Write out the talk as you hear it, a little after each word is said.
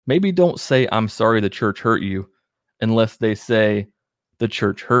Maybe don't say, I'm sorry the church hurt you, unless they say, the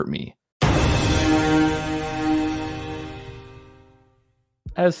church hurt me.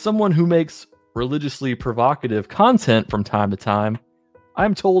 As someone who makes religiously provocative content from time to time,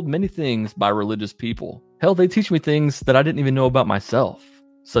 I'm told many things by religious people. Hell, they teach me things that I didn't even know about myself,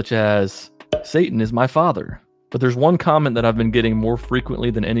 such as Satan is my father. But there's one comment that I've been getting more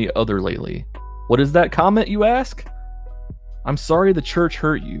frequently than any other lately. What is that comment, you ask? I'm sorry the church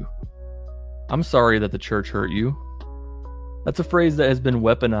hurt you. I'm sorry that the church hurt you. That's a phrase that has been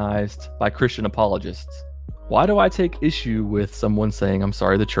weaponized by Christian apologists. Why do I take issue with someone saying, I'm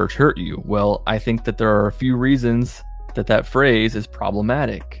sorry the church hurt you? Well, I think that there are a few reasons that phrase is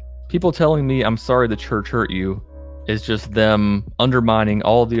problematic. People telling me I'm sorry the church hurt you is just them undermining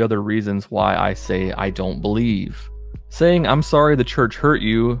all the other reasons why I say I don't believe. Saying I'm sorry the church hurt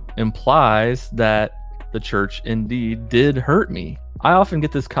you implies that the church indeed did hurt me. I often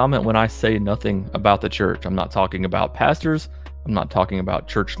get this comment when I say nothing about the church. I'm not talking about pastors, I'm not talking about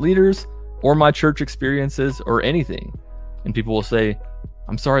church leaders, or my church experiences, or anything. And people will say,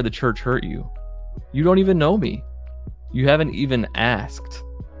 I'm sorry the church hurt you. You don't even know me. You haven't even asked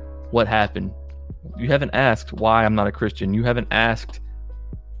what happened. You haven't asked why I'm not a Christian. You haven't asked,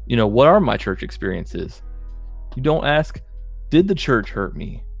 what are my church experiences? You don't ask, did the church hurt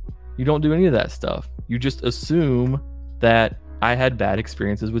me? You don't do any of that stuff. You just assume that I had bad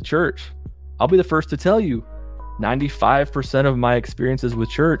experiences with church. I'll be the first to tell you, 95% of my experiences with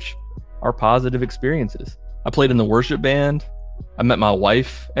church are positive experiences. I played in the worship band. I met my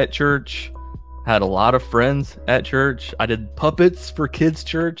wife at church. Had a lot of friends at church. I did puppets for kids'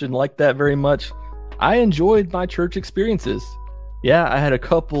 church and liked that very much. I enjoyed my church experiences. Yeah, I had a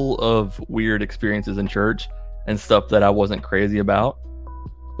couple of weird experiences in church and stuff that I wasn't crazy about.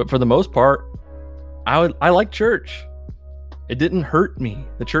 But for the most part, I liked church. It didn't hurt me.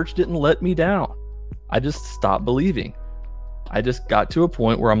 The church didn't let me down. I just stopped believing. I just got to a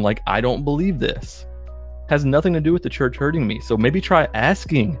point where I'm like, I don't believe this. It has nothing to do with the church hurting me. So maybe try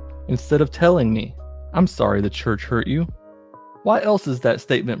asking instead of telling me, I'm sorry the church hurt you. Why else is that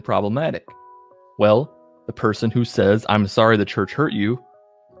statement problematic? Well, the person who says, I'm sorry the church hurt you,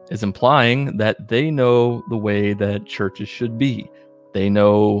 is implying that they know the way that churches should be. They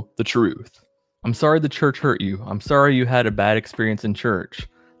know the truth. I'm sorry the church hurt you. I'm sorry you had a bad experience in church.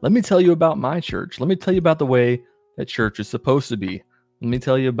 Let me tell you about my church. Let me tell you about the way that church is supposed to be. Let me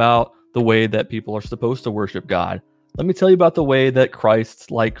tell you about the way that people are supposed to worship God. Let me tell you about the way that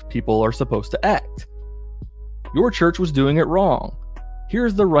Christ-like people are supposed to act. Your church was doing it wrong.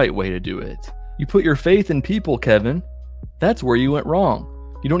 Here's the right way to do it. You put your faith in people, Kevin. That's where you went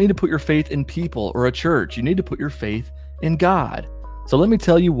wrong. You don't need to put your faith in people or a church. You need to put your faith in God. So let me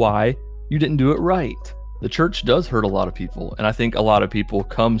tell you why you didn't do it right. The church does hurt a lot of people, and I think a lot of people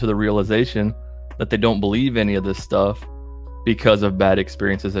come to the realization that they don't believe any of this stuff because of bad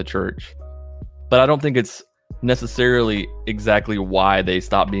experiences at church. But I don't think it's necessarily exactly why they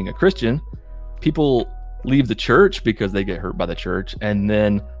stop being a Christian. People leave the church because they get hurt by the church, and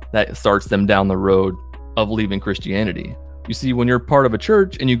then that starts them down the road of leaving Christianity. You see, when you're part of a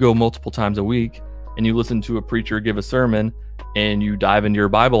church and you go multiple times a week and you listen to a preacher give a sermon and you dive into your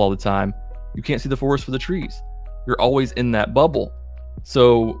Bible all the time, you can't see the forest for the trees. You're always in that bubble.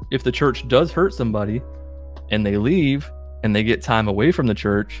 So if the church does hurt somebody and they leave and they get time away from the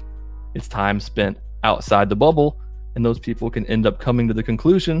church, it's time spent outside the bubble, and those people can end up coming to the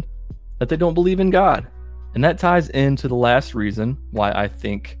conclusion that they don't believe in God. And that ties into the last reason why I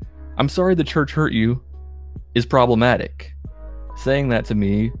think I'm sorry the church hurt you is problematic. Saying that to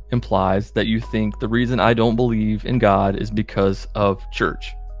me implies that you think the reason I don't believe in God is because of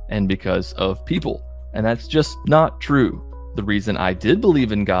church and because of people. And that's just not true. The reason I did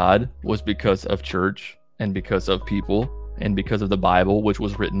believe in God was because of church and because of people and because of the Bible, which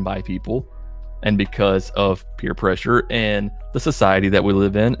was written by people, and because of peer pressure and the society that we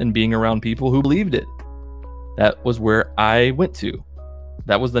live in and being around people who believed it. That was where I went to.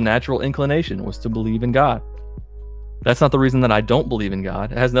 That was the natural inclination, was to believe in God. That's not the reason that I don't believe in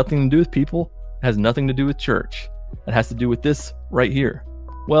God. It has nothing to do with people. It has nothing to do with church. It has to do with this right here.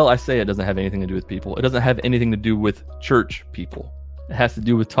 Well, I say it doesn't have anything to do with people. It doesn't have anything to do with church people. It has to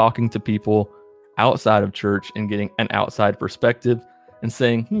do with talking to people outside of church and getting an outside perspective and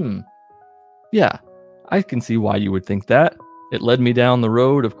saying, yeah, I can see why you would think that. It led me down the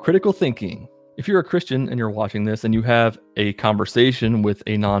road of critical thinking. If you're a Christian and you're watching this and you have a conversation with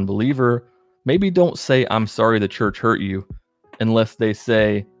a non-believer, maybe don't say, I'm sorry the church hurt you, unless they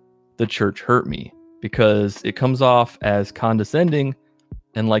say, the church hurt me, because it comes off as condescending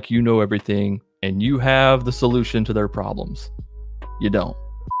and like you know everything and you have the solution to their problems. You don't.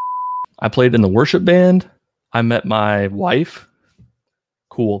 I played in the worship band. I met my wife.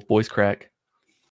 Cool voice crack.